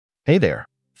Hey there,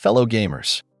 fellow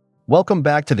gamers. Welcome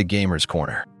back to the Gamers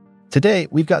Corner. Today,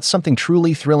 we've got something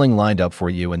truly thrilling lined up for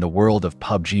you in the world of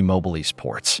PUBG Mobile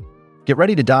Esports. Get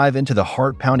ready to dive into the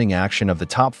heart-pounding action of the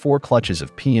top 4 clutches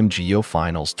of PMGO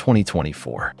Finals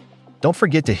 2024. Don't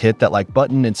forget to hit that like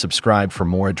button and subscribe for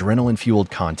more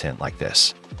adrenaline-fueled content like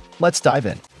this. Let's dive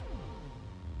in.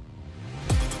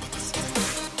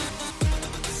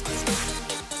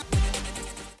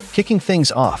 Kicking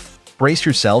things off, brace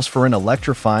yourselves for an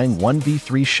electrifying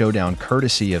 1v3 showdown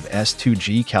courtesy of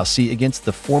S2G Calci against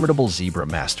the formidable Zebra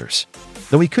Masters.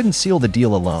 Though he couldn't seal the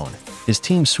deal alone, his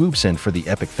team swoops in for the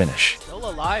epic finish. Still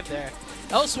alive there.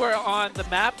 Elsewhere on the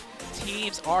map,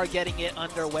 teams are getting it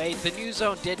underway. The new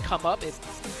zone did come up. It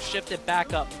shifted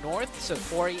back up north, so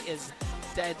Corey is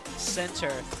dead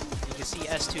center. You can see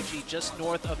S2G just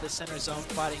north of the center zone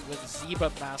fighting with Zebra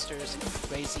Masters.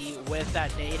 Crazy with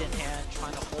that nade in hand,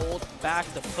 trying to hold back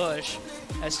the push.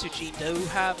 S2G do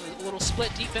have a little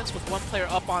split defense with one player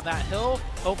up on that hill.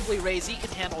 Hopefully Razy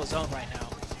can handle his own right now.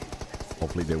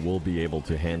 Hopefully they will be able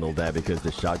to handle that because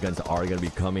the shotguns are going to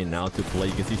be coming now to play.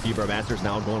 You can see Zebra Masters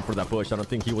now going for that push. I don't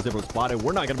think he was able to spot it.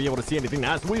 We're not going to be able to see anything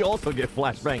as we also get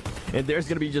flashbang. And there's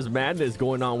going to be just madness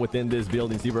going on within this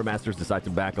building. Zebra Masters decide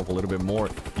to back up a little bit more.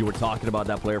 You were talking about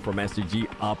that player from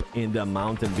SCG up in the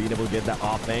mountain, being able to get that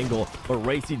off angle. But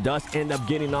Racy does end up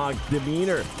getting knocked.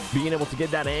 Demeanor being able to get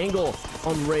that angle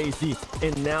on Racy.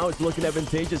 And now it's looking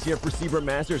advantageous here for Zebra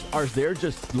Masters. Are they're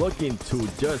just looking to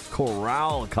just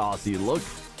corral Calci. Look,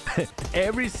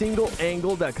 every single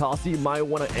angle that Calci might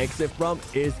want to exit from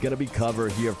is going to be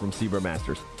covered here from Zebra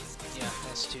Masters. Yeah,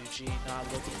 S2G not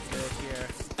looking good here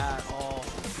at all.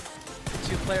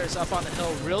 Two players up on the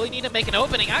hill really need to make an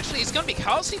opening. Actually, it's going to be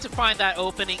Calci to find that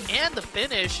opening and the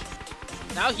finish.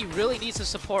 Now he really needs the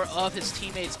support of his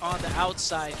teammates on the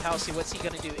outside. Calci, what's he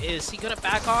going to do? Is he going to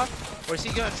back off? Or is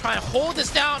he going to try and hold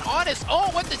this down on his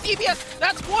own with the DPS?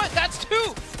 That's one, that's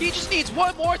two. He just needs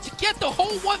one more to get the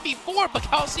whole 1v4, but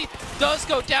Calci does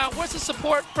go down. Where's the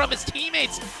support from his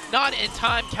teammates? Not in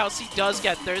time. Calci does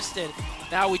get thirsted.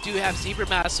 Now we do have Zebra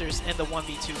Masters in the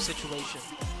 1v2 situation.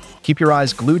 Keep your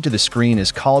eyes glued to the screen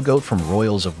as Callgoat from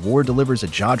Royals of War delivers a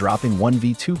jaw-dropping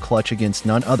 1v2 clutch against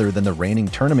none other than the reigning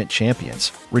tournament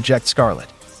champions, Reject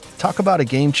Scarlet. Talk about a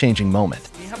game-changing moment.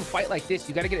 When you have a fight like this,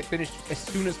 you got to get it finished as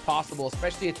soon as possible,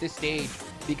 especially at this stage,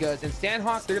 because in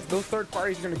Sandhawk, those third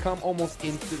parties are going to come almost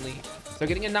instantly. So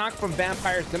getting a knock from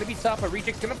Vampire is going to be tough, but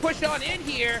Reject's going to push on in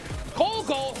here.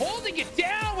 Callgoat holding it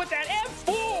down with that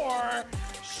F4,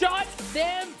 shuts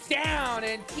them down,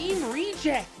 and Team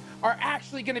Reject are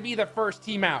actually going to be the first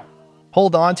team out.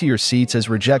 Hold on to your seats as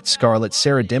Reject Scarlet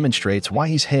Sarah demonstrates why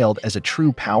he's hailed as a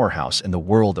true powerhouse in the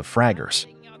world of fraggers.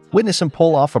 Witness him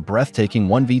pull off a breathtaking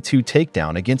 1v2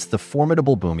 takedown against the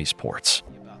formidable Boom Esports.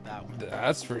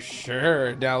 That's for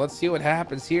sure. Now let's see what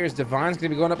happens here as Divine's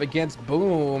going to be going up against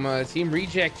Boom. Team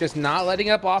Reject just not letting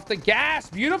up off the gas.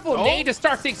 Beautiful nade to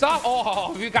start things off.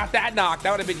 Oh, we got that knock. That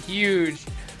would have been huge.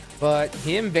 But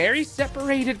him very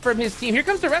separated from his team. Here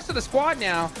comes the rest of the squad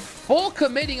now. Full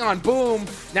committing on Boom.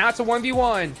 Now it's a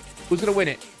 1v1. Who's going to win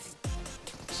it?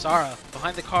 Sara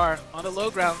behind the car on the low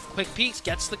ground. Quick peeks,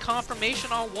 gets the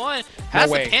confirmation on one.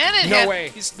 Has the cannon. No way.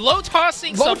 He's low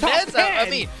tossing some meds out. I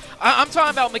mean, I'm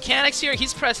talking about mechanics here.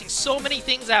 He's pressing so many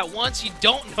things at once. You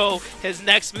don't know his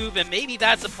next move, and maybe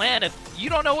that's the plan. If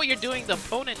you don't know what you're doing, the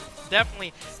opponent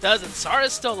definitely doesn't.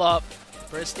 Sara's still up.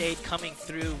 First aid coming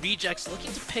through. Rejects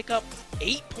looking to pick up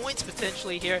 8 points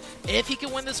potentially here. If he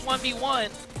can win this 1v1,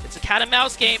 it's a cat and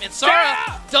mouse game, and Sara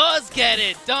does get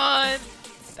it done.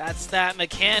 That's that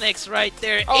mechanics right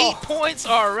there. 8 points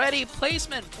already.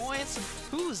 Placement points.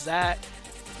 Who's that?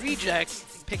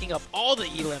 Rejects picking up all the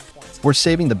elim points. We're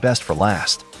saving the best for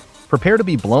last. Prepare to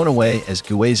be blown away as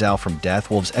Gui Zhao from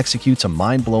Deathwolves executes a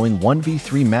mind-blowing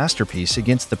 1v3 masterpiece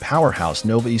against the powerhouse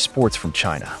Nova Esports from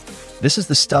China. This is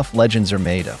the stuff legends are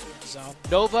made of. So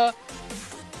Nova,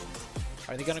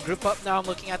 are they going to group up now? I'm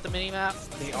looking at the minimap.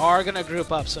 They are going to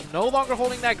group up. So no longer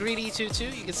holding that greedy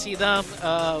 2-2. You can see them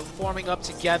forming up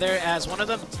together as one of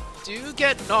them do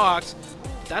get knocked.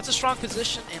 That's a strong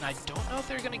position, and I don't know if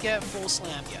they're going to get full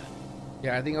slam yet.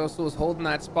 Yeah, I think Oso was holding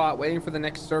that spot, waiting for the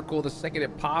next circle. The second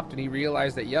it popped, and he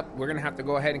realized that, yep, we're going to have to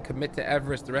go ahead and commit to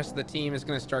Everest. The rest of the team is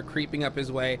going to start creeping up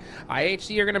his way.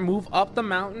 IHC are going to move up the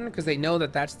mountain because they know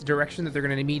that that's the direction that they're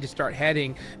going to need to start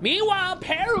heading. Meanwhile,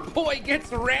 Paraboy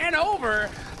gets ran over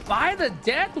by the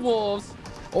Deathwolves.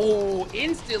 Oh,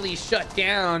 instantly shut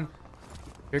down.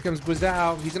 Here comes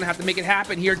Guizhao. He's going to have to make it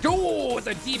happen here. Oh, it's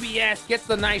a DBS. Gets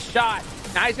the nice shot.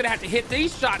 Now he's going to have to hit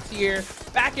these shots here.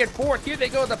 Back and forth. Here they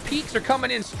go. The peaks are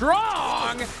coming in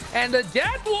strong. And the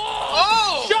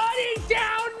Deathwolves shutting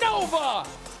down Nova.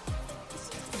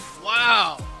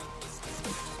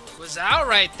 was out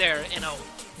right there in a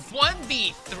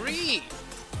 1v3,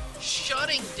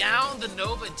 shutting down the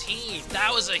Nova team.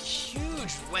 That was a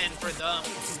huge win for them.